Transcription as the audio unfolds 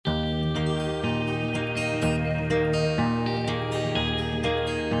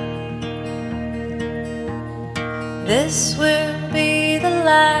This will be the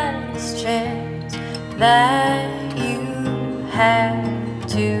last chance that you have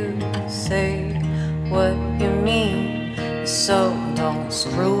to say what you mean, so don't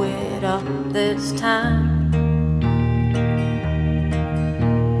screw it up this time.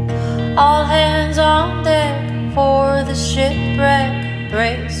 All hands on deck for the shipwreck.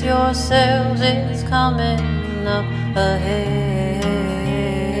 Brace yourselves, it's coming up ahead.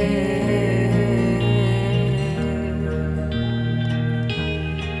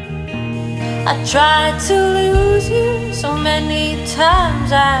 I tried to lose you so many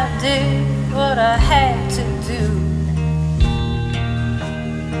times. I did what I had to do,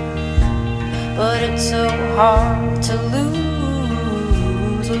 but it's so hard to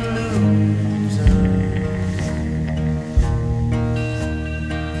lose a loser.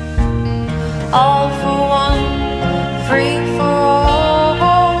 All for one, free for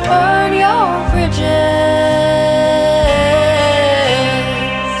all. Burn your bridges.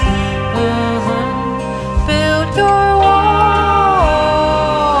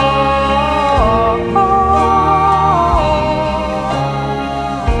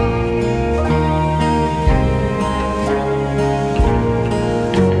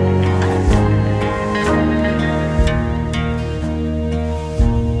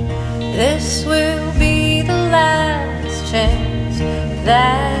 This will be the last chance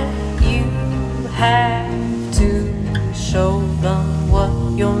that you have to show them what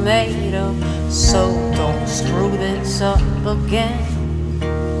you're made of, so don't screw this up again.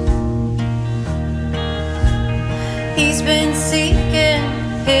 He's been seeking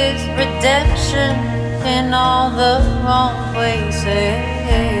his redemption in all the wrong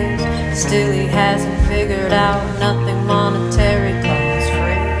places. Still he hasn't figured out nothing monetary comes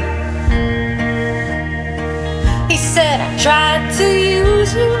free. He said, I tried to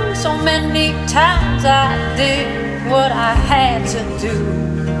use you so many times. I did what I had to do,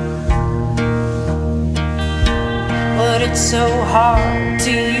 but it's so hard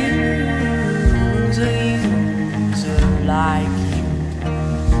to use a user like you.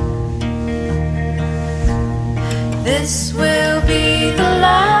 This will be the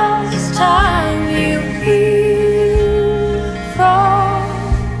last time you hear from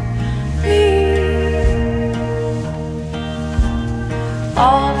me.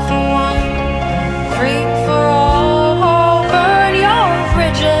 All for one, free for all. Burn your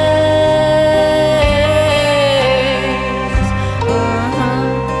bridges.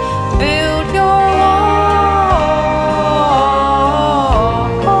 Build your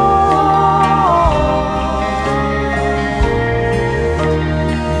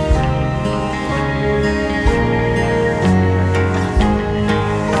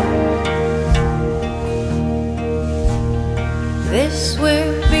This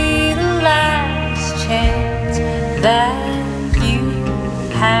will be the last chance that you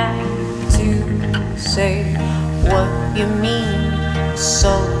have to say what you mean,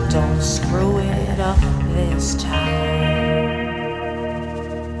 so don't screw it up this time.